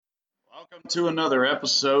Welcome to another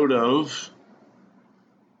episode of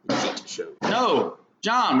Shit show. No,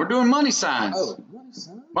 John. We're doing money signs. Oh, money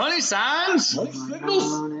signs. Money signs. Money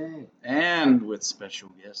signals. And with special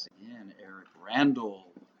guest again, Eric Randol.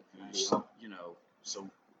 Who's so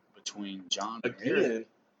between John and Eric. Again,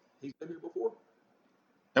 he's been here before.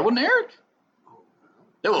 That wasn't Eric. Oh,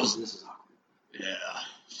 That was. This is awkward. Yeah.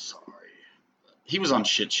 Sorry. He was on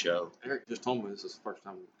Shit Show. Eric just told me this is the first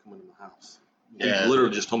time coming to my house. Yeah. He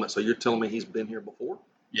literally just told me. So you're telling me he's been here before?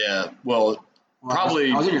 Yeah. Well,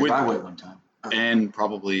 probably I was in your with- driveway one time. and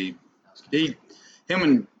probably him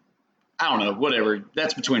and I don't know, whatever.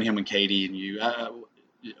 That's between him and Katie and you.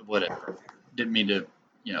 Whatever. Didn't mean to,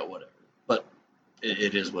 whatever. But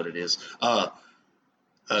it is what it is.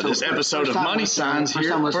 This episode of Money Signs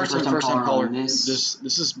here. First time caller. This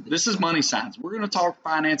is Money Signs. We're gonna talk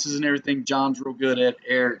finances and everything. John's real good at.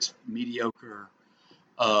 Eric's mediocre.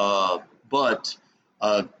 But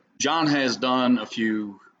John has done a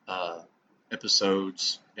few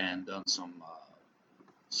episodes and done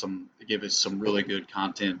some give us some really good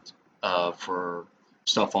content for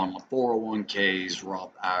stuff on 401ks,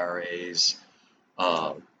 Roth IRAs,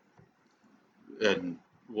 and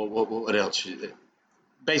what else?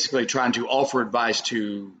 Basically, trying to offer advice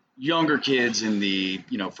to younger kids in the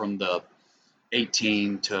from the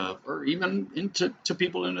 18 to or even into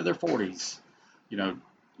people into their 40s.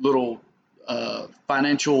 Little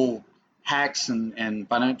financial hacks and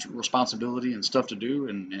financial responsibility and stuff to do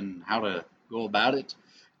and how to go about it.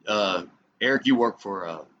 Eric, you work for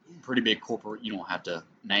a pretty big corporate. You don't have to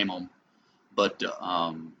name them, but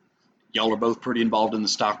y'all are both pretty involved in the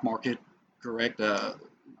stock market, correct?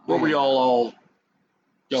 What were y'all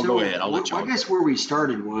So, go ahead. I'll let you. I guess where we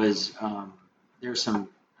started was there's some,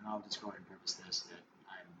 and I'll just go ahead and preface this that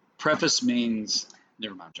I'm Preface means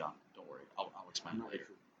never mind, John. Don't worry. I'll explain not it later.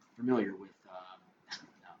 familiar with, no.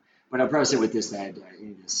 But I'll preface it with this that any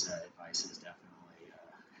of this advice is definitely.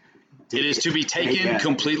 It is to be taken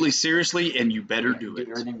completely seriously, and you better do it.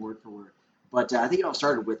 Everything word for word. But I think it all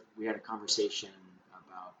started with we had a conversation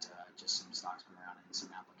about just some stocks going around and some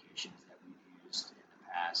applications that we've used in the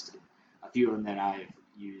past. And a few of them that I've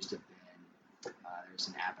used have been there's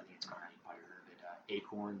an app, I think it's called, you probably heard of it,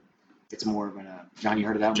 Acorn. It's more of John, you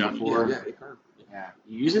heard of that one before? Yeah, Acorn. Yeah.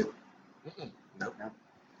 You use it? Nope. No.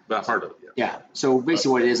 But I've heard of it. Yeah. So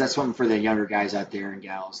basically what it is, that's something for the younger guys out there and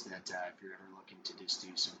gals that if you're ever looking to just do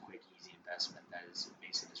some quick, easy investment, that is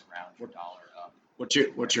basically just round your dollar up.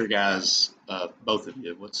 What's your guys, both of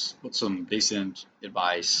you? What's some decent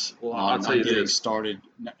advice Well, I'll on tell you getting this. started?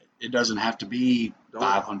 It doesn't have to be Don't-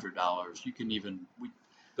 $500. You can even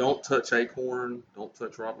Don't touch Acorn. Don't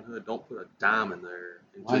touch Robinhood. Don't put a dime in there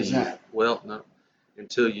Why is that?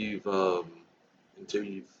 Until you've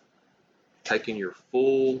taken your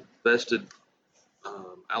full vested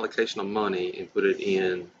allocation of money and put it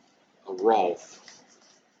in a Roth.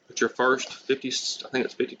 Put your first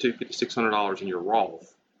 $5,600 in your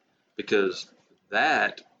Roth, because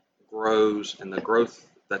that grows, and the growth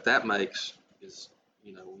that makes is,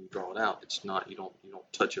 when you draw it out, it's not, you don't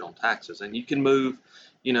touch it on taxes. And you can move,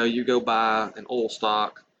 you go buy an oil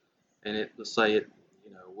stock and let's say it,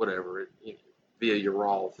 whatever, via your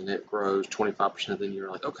Roth, and it grows 25%, then you're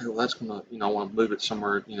like, okay, well, that's going to, I want to move it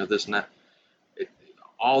somewhere, this and that.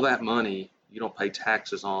 All that money, you don't pay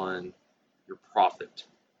taxes on your profit.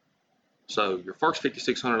 So your first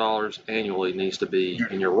 $5,600 annually needs to be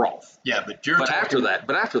in your Roth. yeah, but After that,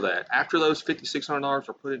 after those $5,600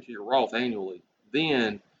 are put into your Roth annually,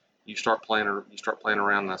 then you start playing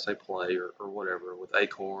around, and I say play or whatever, with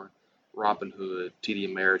Acorn, Robinhood, TD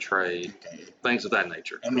Ameritrade, things of that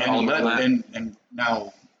nature. And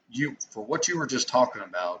now for what you were just talking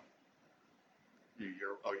about,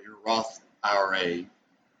 your Roth IRA,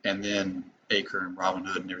 and then Acorn,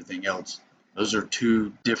 Robinhood, and everything else, those are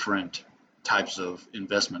two different types of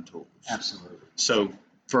investment tools. Absolutely. So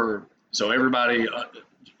everybody,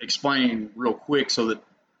 explain real quick so that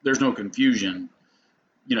there's no confusion.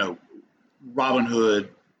 Robinhood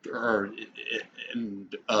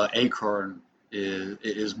and Acorn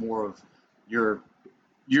is more of your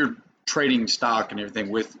trading stock and everything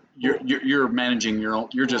with you're managing your own.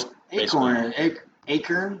 You're just Acorn.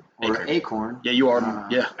 Acorn. Acorn. Yeah, you are.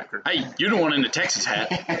 Yeah. Hey, you're the one in the Texas hat.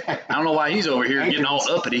 I don't know why he's over here getting all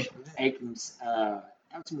uppity. Acorn's,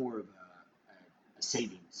 that's more of a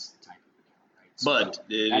savings type of account, right? But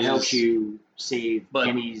that helps you save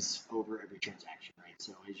pennies over every transaction, right?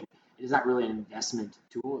 So it is not really an investment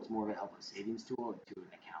tool. It's more of a helpless savings tool to an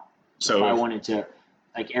account. So if I wanted to,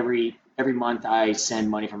 like every month, I send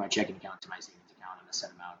money from my checking account to my savings account in a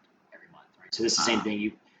set amount every month, right? So this is the same thing.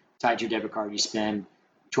 You tie to your debit card, you spend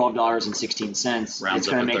 $12.16. Rounds It's going up to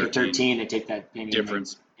to make it 13. They take that penny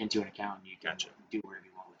difference into an account, and you can Gotcha. do whatever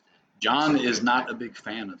you want with it. John is not a big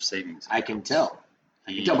fan of savings. I can tell.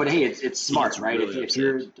 But hey, it's smart, right? Really if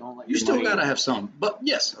you don't let you your still money, got to have some, but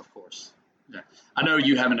yes, of course. Yeah. I know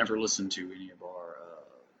you haven't ever listened to any of our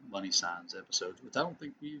money signs episodes, but I don't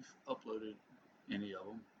think we've uploaded any of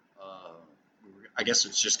them. I guess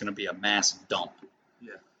it's just going to be a mass dump.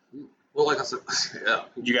 Yeah. Well, like I said, yeah.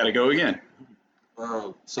 You got to go again.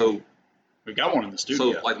 So We got one in the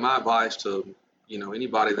studio. So, like, my advice to,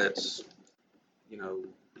 anybody that's,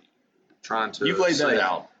 trying to You've laid that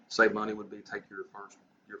out. Save money would be take your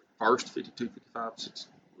first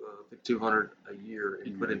 5,200 a year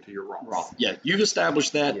and put into your Roth. Yeah, you've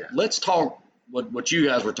established that. Yeah. Let's talk what you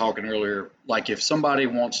guys were talking earlier. Like if somebody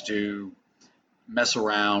wants to mess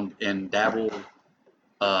around and dabble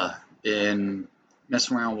in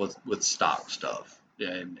mess around with stock stuff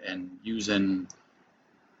and using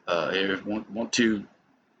want to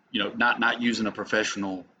not using a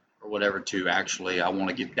professional or whatever to actually I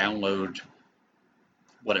want to download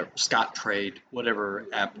whatever Scott Trade, whatever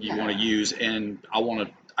app you want to use, and I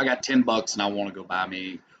got $10 and I want to go buy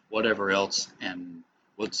me whatever else. And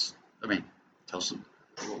tell some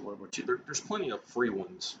what you. There's plenty of free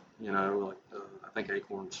ones, like I think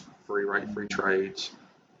Acorn's free, right? Free trades.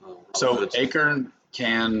 So Acorn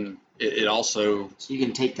can it also. So you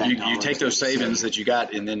can take that. You take those savings that you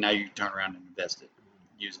got, and then now you turn around and invest it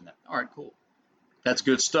using that. All right, cool. That's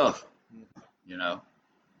good stuff.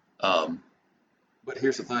 But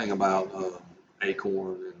here's the thing about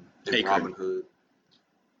Acorn and Robinhood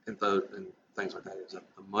and things like that is that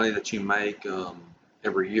the money that you make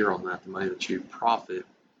every year on that, the money that you profit,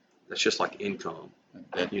 that's just like income.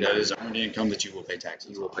 That is earned income that you will pay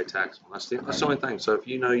taxes. You will pay tax on. That's the only thing. So if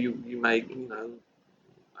you make I don't know,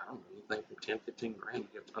 anything from 10, 15 grand,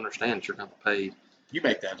 you have to understand that you're going to pay. You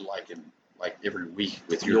make that like every week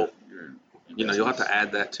with your you'll have to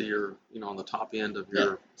add that to your on the top end of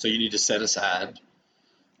your. So you need to set aside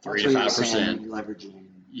 3 to 5%. Leveraging.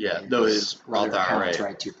 Yeah, those Roth IRA.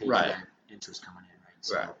 Right, to pay that interest coming in,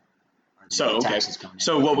 right? So okay.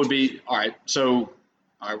 So what would be all right? So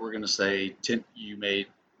all right, we're going to say you made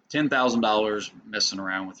 $10,000 messing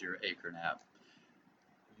around with your Acorn app.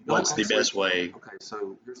 What's the best way? Okay,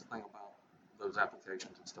 so here's the thing about those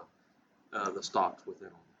applications and stuff. The stocks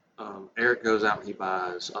within them. Eric goes out and he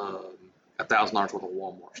buys $1,000 worth of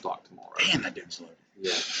Walmart stock tomorrow. Damn, that dude's loaded.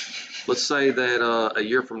 Yeah. Let's say that a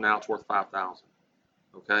year from now it's worth $5,000.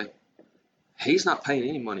 Okay. He's not paying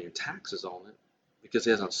any money in taxes on it because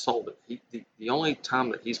he hasn't sold it. The only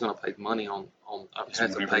time that he's going to pay money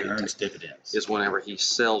dividends is whenever he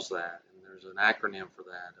sells that. And there's an acronym for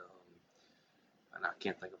that. And I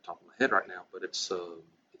can't think of the top of my head right now, but it's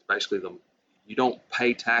basically you don't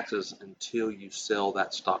pay taxes until you sell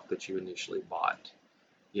that stock that you initially bought.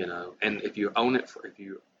 And if you own it for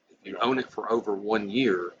over 1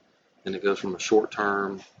 year, then it goes from a short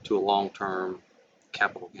term to a long term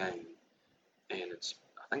capital gain, and I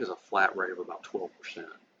think it's a flat rate of about 12%.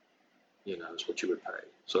 Is what you would pay.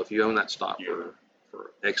 So if you own that stock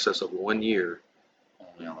for excess of 1 year,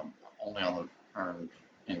 only on the earned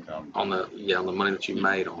income on the money that you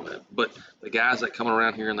made on it. But the guys that come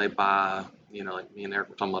around here and they buy, like me and Eric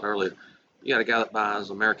were talking about earlier, you got a guy that buys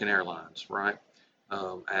American Airlines, right?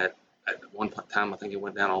 At one time, I think it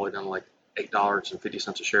went down all the way down to like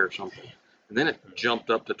 $8.50 a share or something, and then it jumped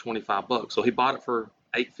up to $25. So he bought it for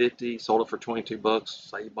 $8.50, sold it for $22.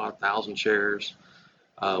 Say he bought 1,000 shares.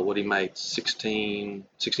 What he made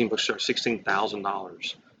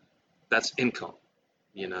 $16,000. That's income.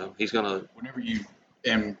 He's gonna.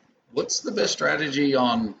 And what's the best strategy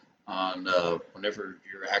on whenever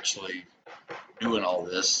you're actually doing all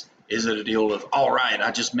this? Is it a deal of all right?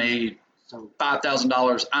 I just made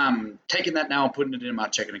 $5,000. I'm taking that now and putting it in my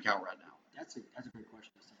checking account right now. That's a great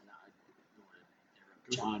question. I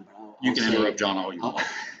don't want to interrupt John, but you can interrupt John all you want.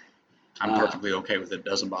 I'm perfectly okay with it. It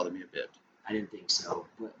doesn't bother me a bit. I didn't think so,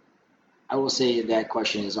 but I will say that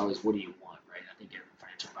question is always, what do you want, right? I think every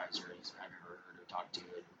financial advisor I've ever heard or talked to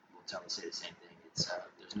will say the same thing. It's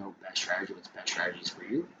there's no best strategy. What's best strategies for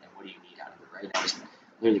you, and what do you need out of it, right? That was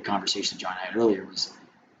literally the conversation John had earlier. Was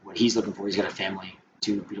what he's looking for. He's got a family,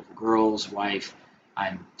 2 beautiful girls, wife.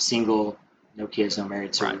 I'm single, no kids, no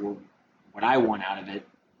married. So what I want out of it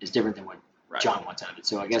is different than what John wants out of it.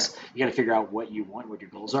 So I guess you got to figure out what you want, what your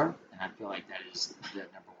goals are, and I feel like that is the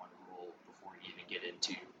number one rule before you even get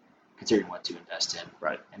into considering what to invest in.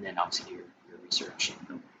 Right. And then obviously your research.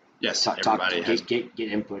 Yes. Get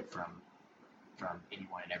input from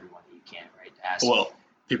anyone and everyone that you can. Right. Ask.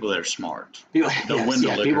 People that are smart. People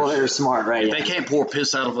that are smart. Right. If they can't pour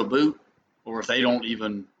piss out of a boot, or if they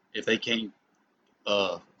can't,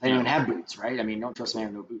 They don't even have boots, right? I mean, don't trust a man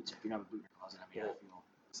with no boots. If you don't have a boot in your closet, I mean, I feel.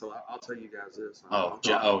 So I'll tell you guys this.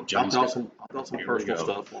 John's I've got some here we personal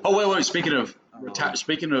go. stuff. Oh, wait. Speaking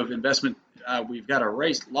of investment, we've got a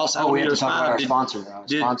race. Los Oh, we have to Alamitos talk about our 5.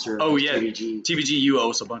 sponsor. Oh, yeah. TVG. TVG, you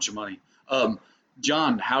owe us a bunch of money.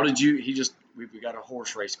 John, how did you? We got a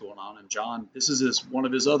horse race going on, and John, this is one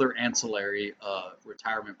of his other ancillary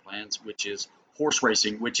retirement plans, which is horse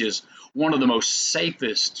racing, which is one of the most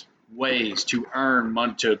safest ways to earn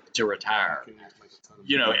money to retire.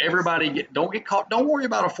 You know, everybody don't get caught. Don't worry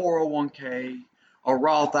about a 401k, a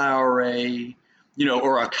Roth IRA, you know,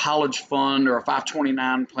 or a college fund or a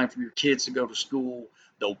 529 plan for your kids to go to school.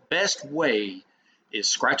 The best way is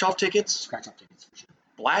scratch off tickets, For sure.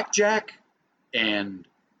 blackjack, and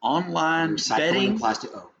online Recycling betting. plastic.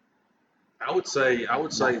 Oh, I would say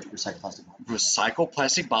recycle plastic. Recycle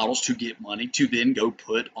plastic bottles to get money to then go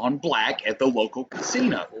put on black at the local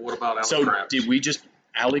casino. Well, what about alley So craps? did we just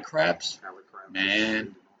alley craps? Alley craps.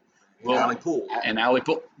 Man. Well, alley pool. And alley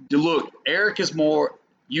pool. Look, Eric is more.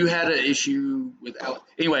 You had an issue with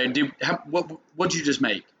anyway. What'd you just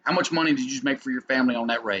make? How much money did you just make for your family on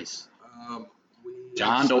that race?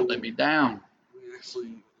 John, don't let me down. We actually,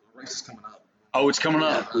 the race is coming up. Oh, it's coming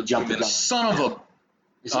up. We jumped the gun. Son of a.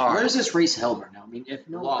 Where is this race held right now? I mean, if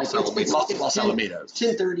no, Los like Alamitos. Los Alamitos.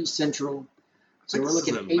 10:30 Central. So we're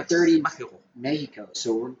looking at 8:30 Mexico.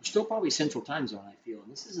 So we're still probably Central Time Zone, I feel.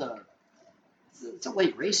 And this is it's a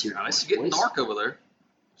late race here. Now, it's getting dark over there.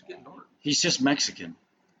 It's getting dark. He's just Mexican.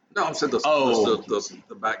 No, I'm saying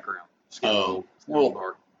the background. It's getting a little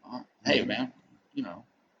dark. Hey, man, you know,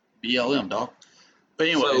 BLM, dog. But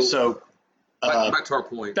anyway, so back to our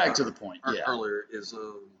point. Back to the point. Yeah. Earlier is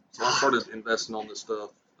so I started investing on this stuff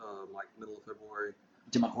like middle of February.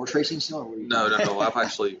 Do my horse racing still? Or what are you No. I've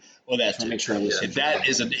actually Well, that's to make sure I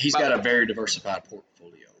listen. he's got a very diversified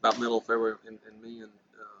portfolio. about middle of February, and me and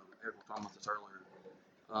Eric were talking about this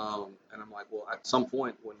earlier. And I'm like, well, at some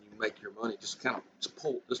point when you make your money, just get out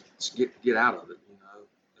of it, you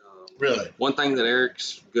know. Really? One thing that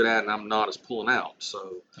Eric's good at and I'm not is pulling out.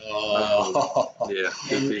 So yeah.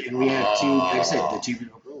 And we have two, like I said, the two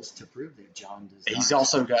beautiful girls to prove that John does. He's not.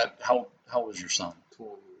 also got how old is your son?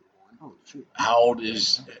 21. Oh shoot. How old?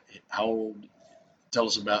 Tell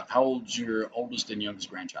us about how old's your oldest and youngest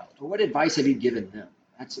grandchild? Well, what advice have you given them?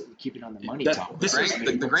 That's keeping on the money talk. The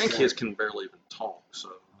grandkids can barely even talk. So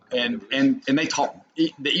and they talk,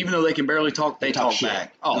 even though they can barely talk, they talk shit.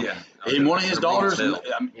 back. Oh yeah. And one of his daughters,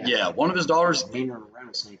 one of his daughters, Meaner than a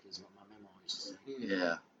rattlesnake is what my mom always said.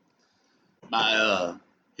 yeah.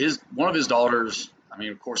 One of his daughters. I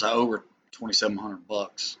mean, of course, I owe her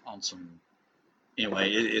 $2,700 on some.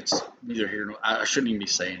 Anyway, it's neither here nor I shouldn't even be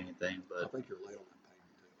saying anything, I but think you're late on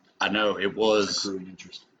that payment I know it was. Accruing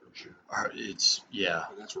interest for sure. It's yeah.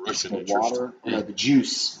 too. That's It's Russian the interest. water, no, the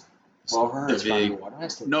juice. Well, for her, The it's probably big- water.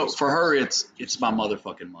 That's the No, juice. for her, it's my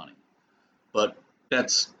motherfucking money. But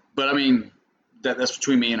I mean, that's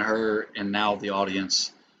between me and her, and now the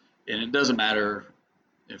audience. And it doesn't matter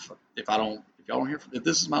if y'all don't hear. If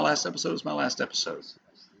this is my last episode, it's my last episode.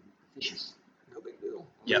 Fishes. No big deal.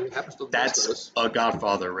 Yeah, It happens to the best of That's us. a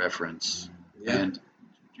Godfather reference. Yeah. And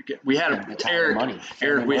we had Yeah, the time Eric. money. Eric,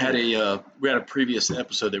 Family money. we had a previous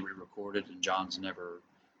episode that we recorded, and John's never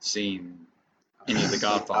seen any of the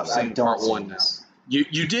Godfather. I've seen part one now.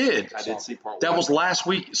 You did. I did see part one. That was last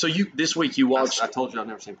week. So this week you watched, I told you I've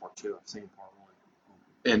never seen part two. I've seen part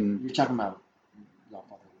one. and You're talking about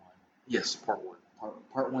Godfather 1. Yes, part one.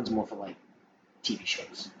 Part 1's more for like TV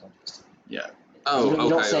shows. Don't just. yeah, Oh, you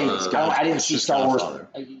don't okay, say uh, it's God. I didn't it's see just Star Wars. Godfather.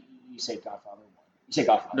 You say Godfather 1. You say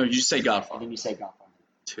Godfather. no, you just say And Godfather then you say Godfather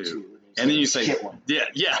 2, 2. and then you say shit one. yeah,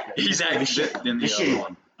 exactly. The shit one. Then the The other shitty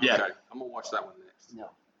one, yeah, Okay, I'm gonna watch that one next. No.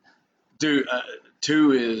 dude.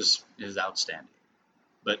 2 is outstanding.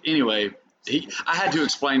 But anyway, I had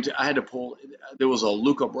to pull. There was a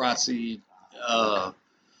Luca Brasi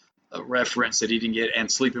a reference that he didn't get, and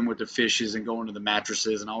sleeping with the fishes and going to the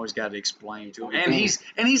mattresses, and I always got to explain to him. And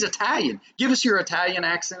he's Italian. Give us your Italian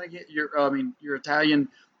accent again. Your Italian.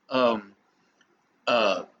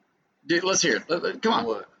 Dude, let's hear it. Come on.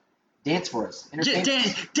 What? Dance for us. Yeah,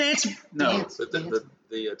 Entertain. dance. No. Dance. The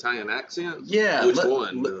Italian accent? Yeah. Which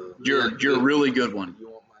one? You're a really good one. You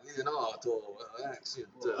want my Leonardo accent?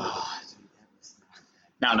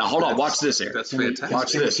 Now, hold on. Watch this, Eric. That's Can we- fantastic.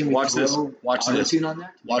 Watch this. Can we Watch this. throw Watch this. auto-tune on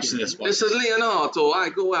that? Watch this. Watch This is this. Leonardo. I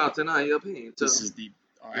go out and I paint. This is the.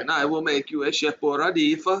 All right. And I will make you a chef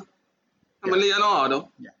Boradifa. I'm a Leonardo.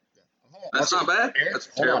 That's not bad. Eric, That's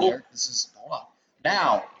hold on, terrible. Eric. Hold on.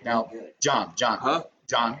 Now, John,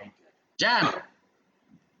 Very good.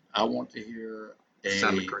 I want to hear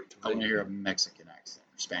Sounded great to I want me. to hear a Mexican accent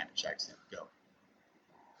or Spanish accent. Go.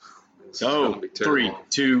 This is gonna Go. be 3, terrible.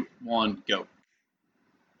 2, 1, go.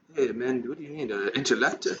 Hey man, what do you need?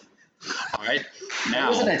 Enchilada? All right. That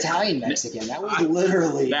wasn't Now, Italian Mexican. That was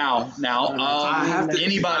literally. now, I have to.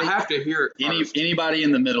 anybody, I have to hear it first. anybody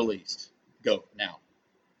in the Middle East, go now.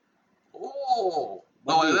 Oh,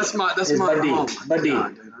 Buddy. that's my. It's Oh Buddy. my Buddy.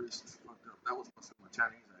 God, dude, I just fucked up. That was my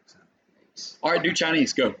Chinese accent. All right, do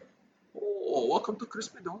Chinese. Go. Oh, welcome to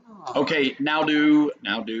Crispy Donut. Okay, now do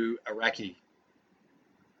Iraqi.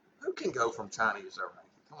 Who can go from Chinese to Iraqi?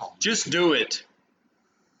 Come on. Just do it.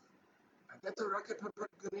 I got the rocket pepper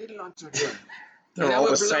grenade launcher here. They're all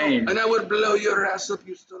the same. And I will blow your ass up,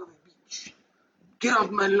 you son of a bitch. Get off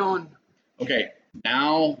my lawn. Okay,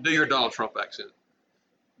 now Do your Donald Trump accent.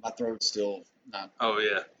 my throat's still not. Oh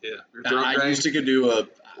yeah, yeah. Your Now, throat I drain? used to could do a.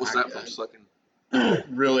 What's that from? Sucking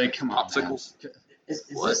Really? Come on. popsicles? Is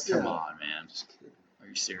What? this Man. Come the, on, man. Are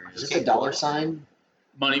you is serious? this a dollar sign?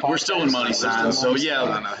 Money. We're still in money signs, so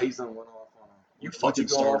yeah. No, he's on one off on a. You what'd fucking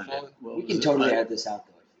go started off on? it. What We was can it? totally Like- add this out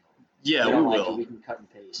though. Yeah, If we you don't like it, will. we can cut and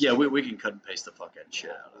paste. Yeah, we can cut and paste the fuck out shit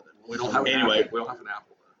out of it. We don't have Anyway. an apple. We don't have an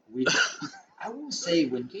apple. We, I will say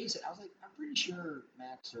when Case, I was like, I'm pretty sure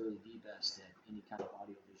Macs are the best at any kind of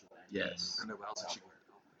audio visual editing. Yes. I know, but I also should wear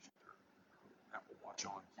Apple Watch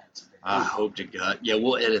on. That's very I hope to God. Yeah,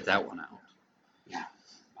 we'll edit that one out. Yeah.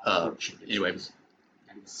 Anyway.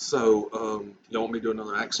 So, you want me to do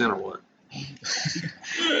another accent or what?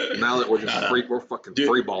 Now that we're just we're fucking Dude.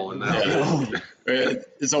 free balling now. Yeah.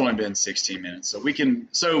 It's only been 16 minutes, so we can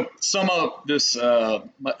sum up this I mean,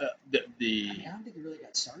 I don't think it really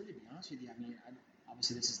got started, to be honest with you. I mean,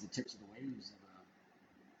 obviously this is the tips of the waves of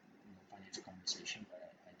a financial conversation, but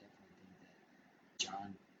I definitely think that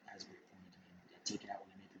John has a great point. I mean, take it out when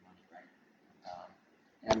you make your money, right?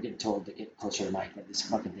 And I'm getting told to get closer to the mic, but this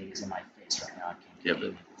fucking thing is in my face right now. I can't Yeah, get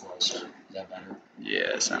any closer. Is that better?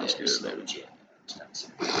 Yeah, sounds good. Slow Baby. jam.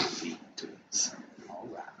 All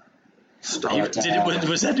right. Stop.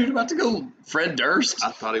 Was that dude about to go Fred Durst?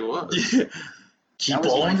 I thought he was. Yeah. Keep That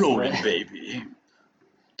was on my rolling, friend. baby.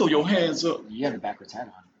 Throw your hands up. You have the backwards hat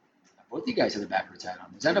on. Both you guys have the backwards hat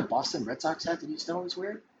on. Was that a Boston Red Sox hat that you used to always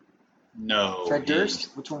wear? No. Fred he-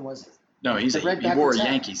 Durst? Which one was it? No, The red he wore a backwards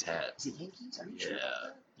hat. Yankees hat. Is it Yankees? Are you sure? Yeah. about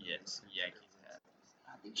that? Yes, Yankees hat.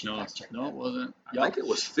 I think you should No, fact check no, that. it wasn't. I think it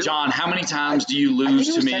was Philly. John, how many times do you I think lose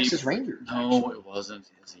it to was me? Texas Rangers. No, actually. it wasn't.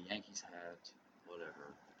 It's a Yankees hat. Whatever.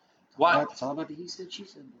 It's all What? about- It's all about the he said, she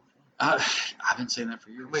said. I've been saying that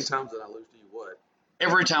for years. How many times did I lose to you? What?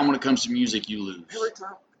 Every time when it comes to music, you lose. Every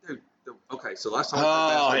time, dude. Okay, so last time.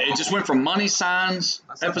 Oh, it just went from money signs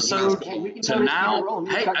That's not episode Hey, we can to totally keep it now. rolling. We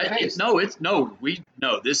Hey, can cut and paste.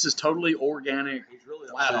 no. This is totally organic. He's really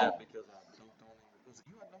Flat upset on. because I dunked on him. Was it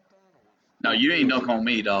you I dunked on? Or No, you ain't dunk on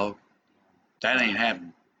me, dog. That ain't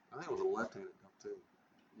happening. I think it was a left-handed dunk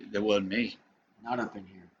too. That wasn't me. Not up in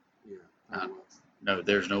here. Yeah, I think it was. No,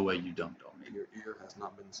 there's no way you dunked on me. Your ear has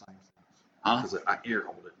not been the same since. Huh? Because I ear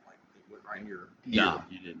hold it, like it went right in your ear. No,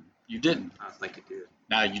 you didn't. You didn't. I think it did.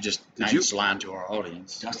 Now you just lying to our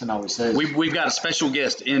audience. Justin always says. We've got a special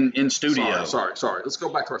guest in studio. Sorry. Let's go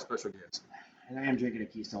back to our special guest. And I am drinking a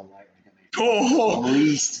Keystone Light. Oh, At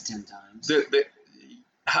least 10 times.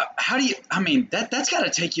 how do you? I mean, that's got to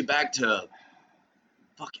take you back to.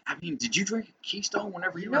 Fuck. I mean, did you drink Keystone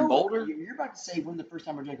whenever you were in Boulder? You're about to say when the first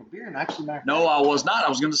time I drank a beer, and actually, matter of No, fact- I was not. I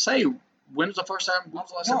was going to say, when was the first time? When was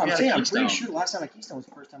the last No, time I'm you had saying a I'm Keystone? pretty sure the last time I Keystone was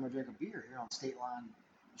the first time I drank a beer here on State Line.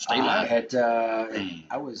 State line. Dang.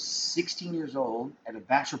 I was 16 years old at a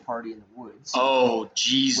bachelor party in the woods. Oh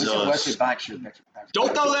Jesus! Wesley Bachelor.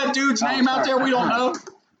 Don't throw that dude's Oh, name out there. sorry. We don't know.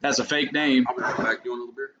 That's a fake name. I'll be right back. You want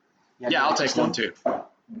another beer? Yeah, I'll take one too.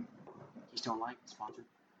 Keystone Light sponsored.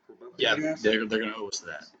 Yeah, they're gonna owe us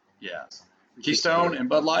that. Yeah, Keystone and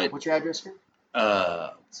Bud Light. What's your address here?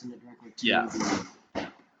 Send it directly to Yeah.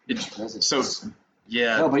 So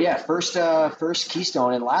yeah. No, but yeah, first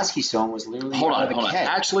Keystone and last Keystone was literally Hold out on, of a keg.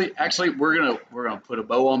 Actually, we're gonna put a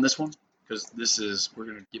bow on this one because we're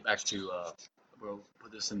gonna get back to we'll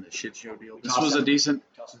put this in the shit show deal. This was a decent.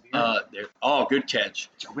 Good catch.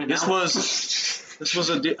 This was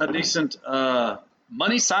a decent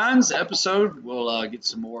money signs episode. We'll get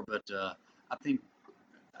some more, but I think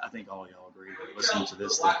all y'all agree that listening to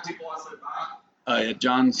this.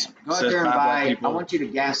 John's Go out says there and bye, buy. people. I want you to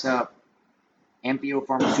gas up Ampio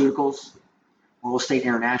Pharmaceuticals, Rural State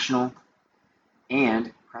International,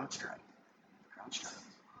 and CrowdStrike.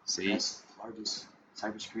 See, Best, largest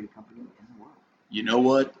cybersecurity company in the world. you know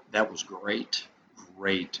what? That was great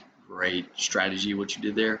strategy. What you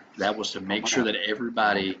did there, that was to make sure that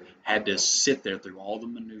everybody had to sit there through all the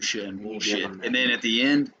minutia and bullshit, and then at the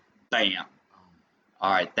end, bam.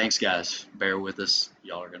 All right, thanks guys. Bear with us.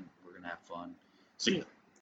 We're gonna have fun. See ya.